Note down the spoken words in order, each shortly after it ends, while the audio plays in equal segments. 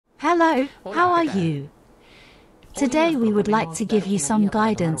Hello, how are you? Today we would like to give you some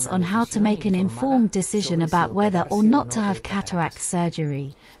guidance on how to make an informed decision about whether or not to have cataract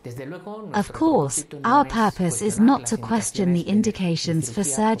surgery. Of course, our purpose is not to question the indications for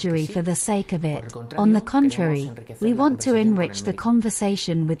surgery for the sake of it. On the contrary, we want to enrich the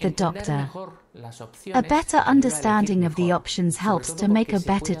conversation with the doctor. A better understanding of the options helps to make a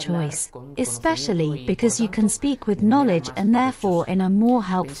better choice, especially because you can speak with knowledge and therefore in a more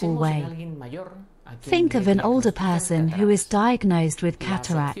helpful way. Think of an older person who is diagnosed with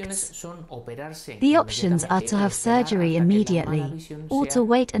cataracts. The options are to have surgery immediately, or to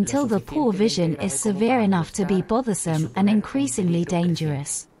wait until the poor vision is severe enough to be bothersome and increasingly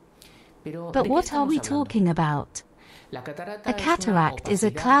dangerous. But what are we talking about? A cataract is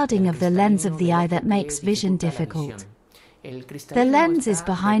a clouding of the lens of the eye that makes vision difficult. The lens is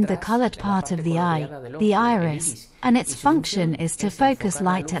behind the colored part of the eye, the iris, and its function is to focus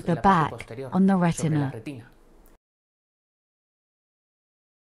light at the back, on the retina.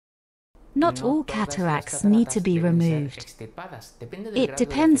 Not all cataracts need to be removed. It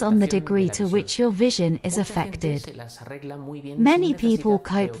depends on the degree to which your vision is affected. Many people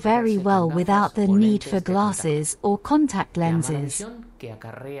cope very well without the need for glasses or contact lenses.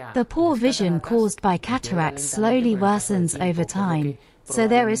 The poor vision caused by cataracts slowly worsens over time, so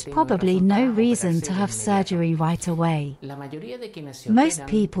there is probably no reason to have surgery right away. Most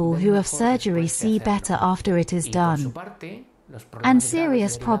people who have surgery see better after it is done, and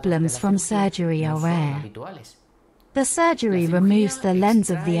serious problems from surgery are rare. The surgery removes the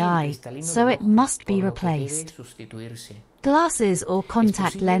lens of the eye, so it must be replaced. Glasses or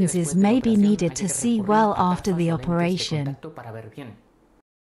contact lenses may be needed to see well after the operation.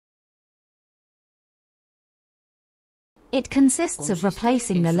 It consists of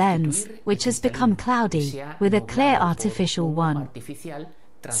replacing the lens, which has become cloudy, with a clear artificial one.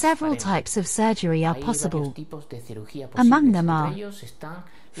 Several types of surgery are possible. Among them are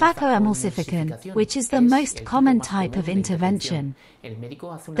phacoemulsification, which is the most common type of intervention.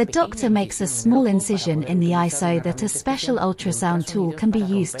 The doctor makes a small incision in the eye so that a special ultrasound tool can be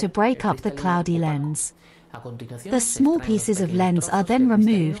used to break up the cloudy lens. The small pieces of lens are then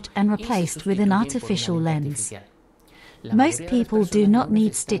removed and replaced with an artificial lens. Most people do not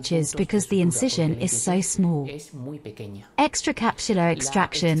need stitches because the incision is so small. Extracapsular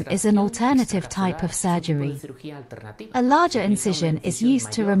extraction is an alternative type of surgery. A larger incision is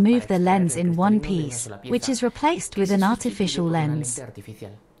used to remove the lens in one piece, which is replaced with an artificial lens,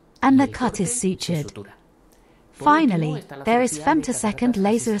 and the cut is sutured. Finally, there is femtosecond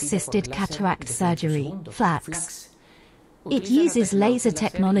laser-assisted cataract surgery, FLACS. It uses laser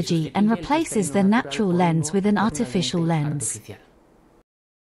technology and replaces the natural lens with an artificial lens.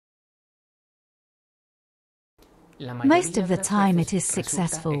 Most of the time it is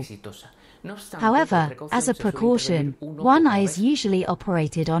successful. However, as a precaution, one eye is usually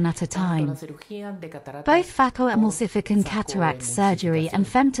operated on at a time. Both phacoemulsification cataract surgery and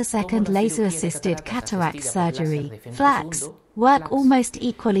femtosecond laser-assisted cataract surgery, FLACS, work almost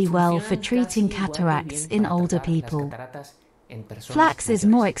equally well for treating cataracts in older people. FLACS is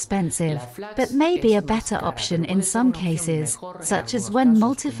more expensive, but may be a better option in some cases, such as when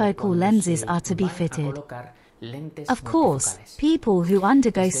multifocal lenses are to be fitted. Of course, people who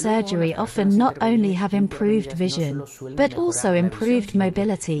undergo surgery often not only have improved vision, but also improved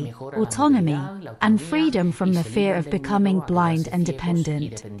mobility, autonomy, and freedom from the fear of becoming blind and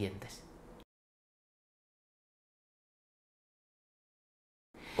dependent.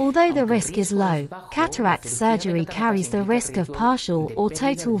 Although the risk is low, cataract surgery carries the risk of partial or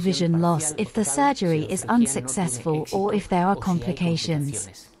total vision loss if the surgery is unsuccessful or if there are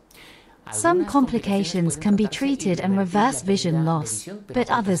complications. Some complications can be treated and reverse vision loss,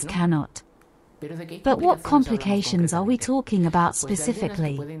 but others cannot. But what complications are we talking about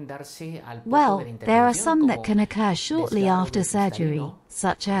specifically? Well, there are some that can occur shortly after surgery,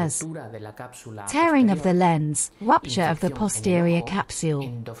 such as tearing of the lens, rupture of the posterior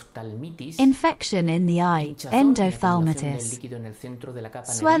capsule, infection in the eye, endophthalmitis,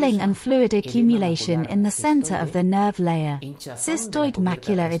 swelling and fluid accumulation in the center of the nerve layer, cystoid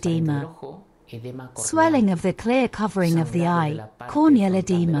macular edema, swelling of the clear covering of the eye, corneal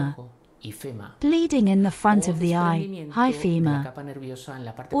edema, bleeding in the front of the eye, hyphema,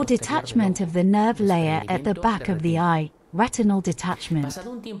 or detachment of the nerve layer at the back of the eye, retinal detachment.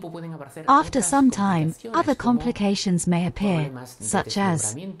 After some time, other complications may appear, such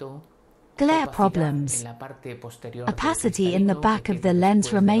as glare problems, opacity in the back of the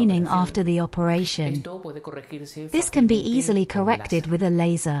lens remaining after the operation. This can be easily corrected with a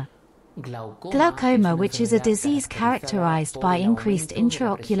laser. Glaucoma, which is a disease characterized by increased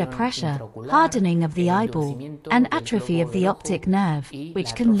intraocular pressure, hardening of the eyeball, and atrophy of the optic nerve,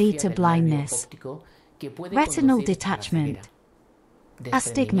 which can lead to blindness. Retinal detachment,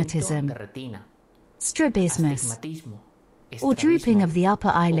 astigmatism, strabismus, or drooping of the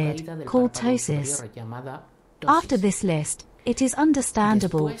upper eyelid, called ptosis. After this list, it is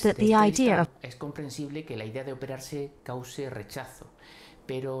understandable that the idea of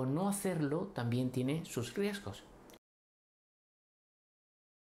pero no hacerlo también tiene sus riesgos.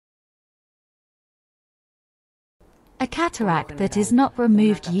 a cataract that is not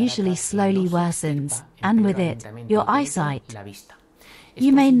removed usually slowly worsens, and with it, your eyesight.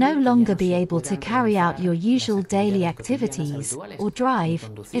 You may no longer be able to carry out your usual daily activities, or drive,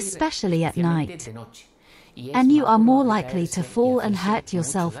 especially at night. And you are more likely to fall and hurt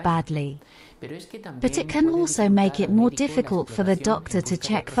yourself badly. But it can also make it more difficult for the doctor to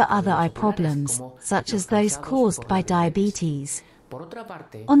check for other eye problems, such as those caused by diabetes.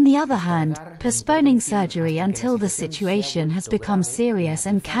 On the other hand, postponing surgery until the situation has become serious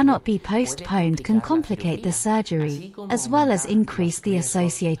and cannot be postponed can complicate the surgery, as well as increase the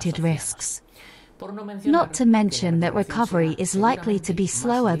associated risks. Not to mention that recovery is likely to be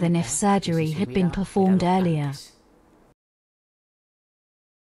slower than if surgery had been performed earlier.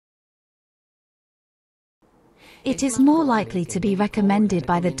 It is more likely to be recommended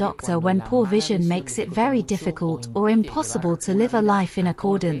by the doctor when poor vision makes it very difficult or impossible to live a life in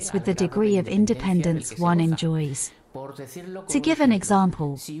accordance with the degree of independence one enjoys. To give an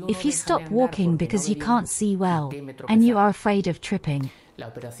example, if you stop walking because you can't see well, and you are afraid of tripping,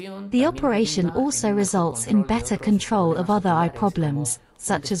 the operation also results in better control of other eye problems,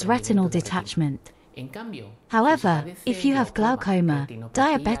 such as retinal detachment. However, if you have glaucoma,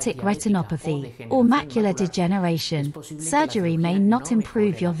 diabetic retinopathy, or macular degeneration, surgery may not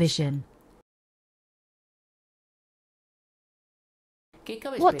improve your vision.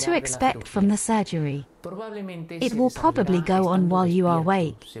 What to expect from the surgery? It will probably go on while you are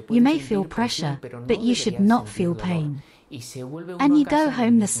awake. You may feel pressure, but you should not feel pain. And you go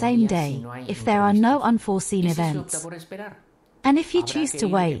home the same day, if there are no unforeseen events. And if you choose to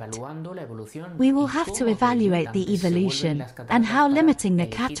wait, we will have to evaluate the evolution and how limiting the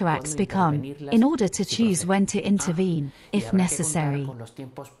cataracts become, in order to choose when to intervene, if necessary.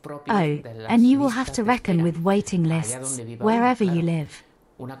 Oh, and you will have to reckon with waiting lists, wherever you live.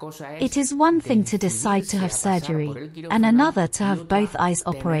 It is one thing to decide to have surgery, and another to have both eyes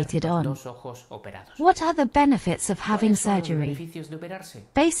operated on. What are the benefits of having surgery?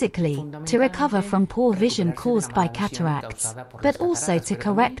 Basically, to recover from poor vision caused by cataracts, but also to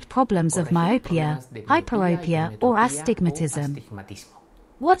correct problems of myopia, hyperopia, or astigmatism.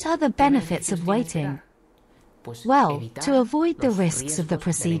 What are the benefits of waiting? Well, to avoid the risks of the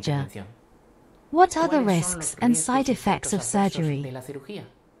procedure. What are the risks and side effects of surgery?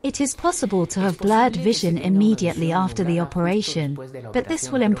 It is possible to have blurred vision immediately after the operation, but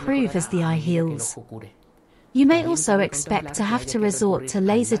this will improve as the eye heals. You may also expect to have to resort to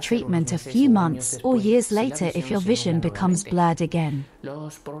laser treatment a few months or years later if your vision becomes blurred again.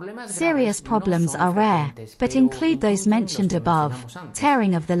 Serious problems are rare, but include those mentioned above: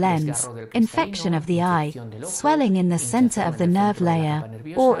 tearing of the lens, infection of the eye, swelling in the center of the nerve layer,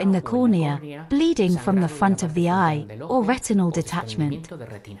 or in the cornea, bleeding from the front of the eye, or retinal detachment.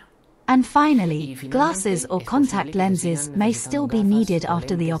 And finally, glasses or contact lenses may still be needed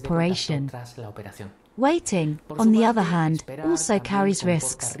after the operation. Waiting, on the other hand, also carries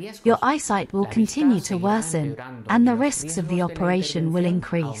risks. Your eyesight will continue to worsen, and the risks of the operation will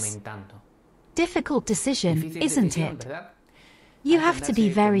increase. Difficult decision, isn't it? You have to be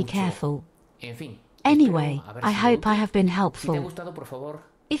very careful. Anyway, I hope I have been helpful.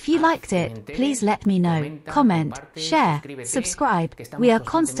 If you liked it, please let me know, comment, share, subscribe. We are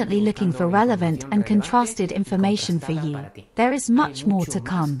constantly looking for relevant and contrasted information for you. There is much more to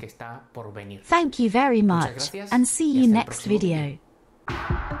come. Thank you very much, and see you next video.